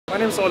My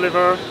name is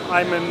Oliver.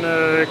 I'm in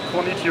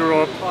Kornit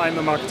Europe. I'm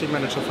the marketing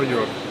manager for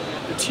Europe.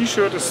 The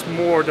t-shirt is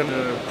more than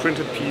a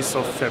printed piece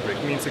of fabric.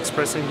 It means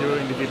expressing your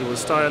individual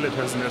style. It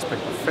has an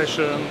aspect of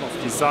fashion,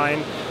 of design,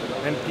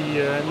 and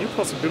the new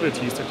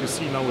possibilities that you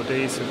see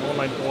nowadays in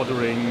online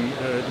ordering,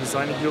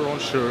 designing your own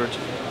shirt,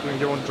 doing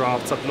your own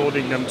drafts,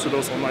 uploading them to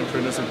those online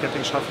printers and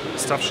getting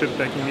stuff shipped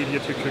back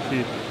immediately,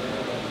 quickly.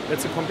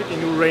 It's a completely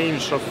new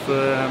range of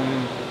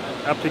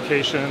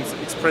applications,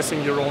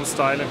 expressing your own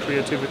style and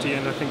creativity,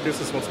 and I think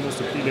this is what's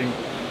most appealing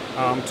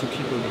to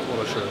people with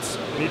order shirts.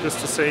 Needless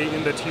to say,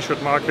 in the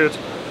t-shirt market,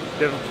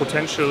 they have a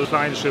potential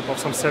clientship of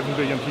some 7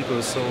 billion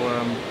people, so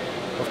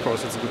of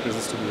course it's a good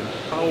business to be in.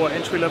 Our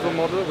entry-level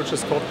model, which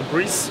is called the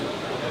Breeze,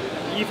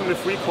 even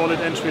if we call it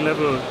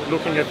entry-level,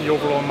 looking at the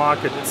overall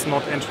market, it's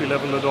not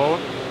entry-level at all.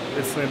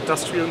 It's an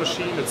industrial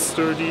machine, it's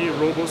sturdy,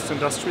 robust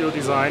industrial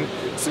design,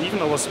 so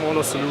even our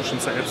smaller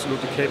solutions are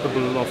absolutely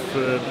capable of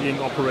being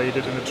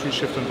operated in a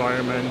 3-shift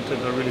environment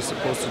and are really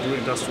supposed to do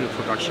industrial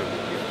production.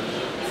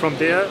 From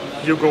there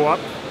you go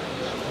up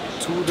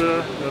to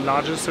the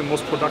largest and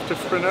most productive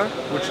printer,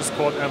 which is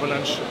called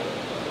Avalanche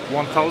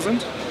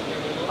 1000,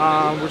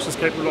 which is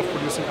capable of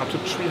producing up to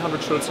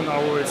 300 shirts an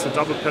hour. It's a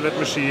double pallet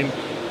machine,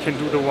 can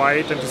do the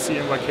white and the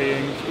CMYK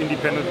ink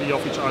independently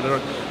of each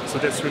other, so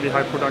that's really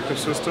high productive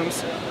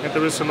systems. And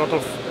there is a lot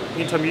of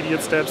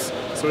intermediate steps,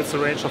 so it's a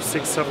range of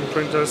 6-7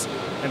 printers,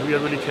 and we are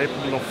really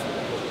capable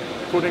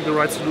of putting the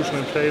right solution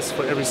in place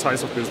for every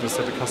size of business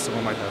that the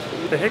customer might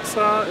have. The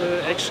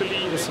Hexa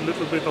actually is a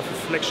little bit of a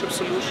flagship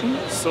solution,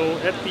 so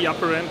at the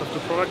upper end of the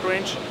product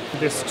range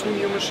there's 2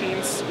 new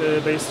machines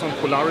based on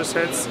Polaris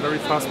heads, very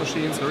fast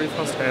machines, very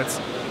fast heads.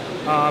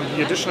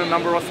 The additional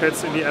number of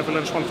heads in the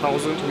Avalanche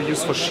 1000 we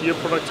use for sheer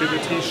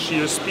productivity,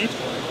 sheer speed.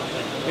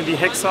 In the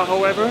Hexa,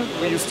 however,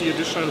 we use the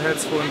additional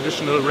heads for an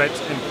additional red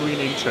and green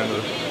ink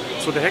channel.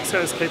 So the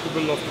Hexa is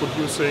capable of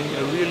producing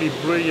a really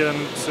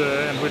brilliant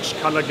and rich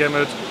color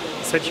gamut,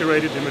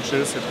 saturated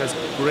images. It has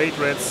great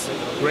reds,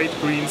 great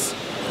greens,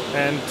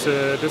 and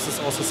this is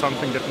also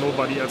something that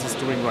nobody else is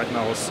doing right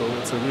now, so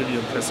it's a really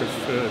impressive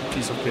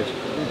piece of kit.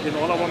 In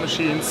all our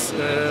machines,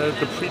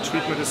 the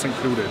pre-treatment is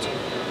included.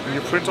 When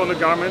you print on a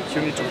garment,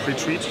 you need to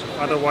pre-treat,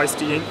 otherwise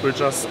the ink will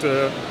just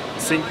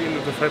sink into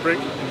the fabric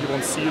and you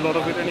won't see a lot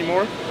of it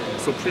anymore.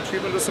 So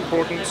pre-treatment is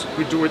important.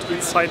 We do it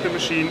inside the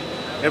machine.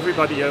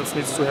 Everybody else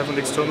needs to have an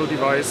external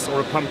device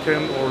or a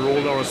pumpkin or a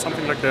roller or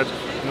something like that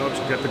in order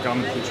to get the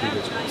garment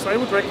pre-treated. So I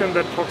would reckon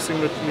that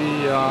approximately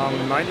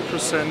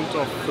 90%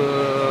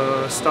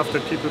 of stuff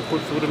that people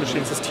put through the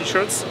machines is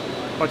t-shirts,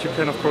 but you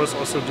can of course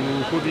also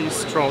do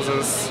hoodies,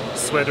 trousers,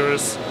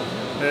 sweaters.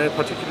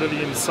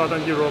 Particularly in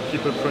Southern Europe,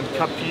 people print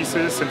cut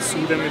pieces and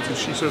sew them into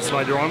t-shirts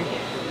later on.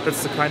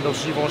 That's the kind of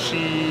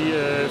Givenchy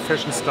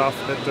fashion stuff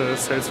that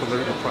sells for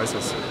very good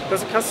prices.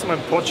 There's a customer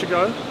in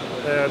Portugal.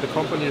 The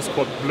company is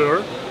called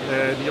Blur.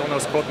 The owner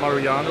is called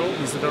Mariano.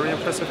 He's a very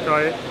impressive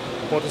guy.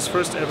 Bought his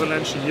first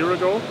Avalanche a year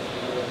ago.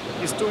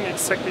 He's doing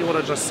exactly what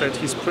I just said.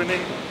 He's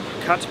printing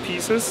cut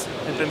pieces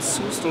and then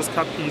sews those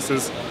cut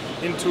pieces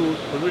into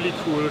a really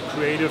cool,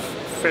 creative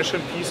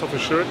fashion piece of a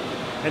shirt.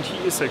 And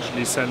he is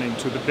actually selling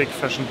to the big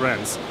fashion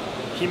brands.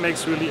 He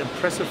makes really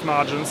impressive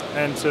margins,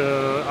 and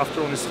after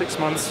only 6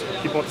 months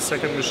he bought the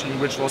second machine,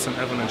 which was an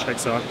Avalanche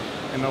Hexa,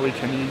 and now he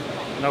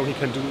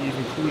can do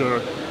even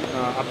cooler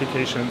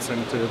applications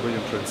and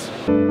brilliant prints.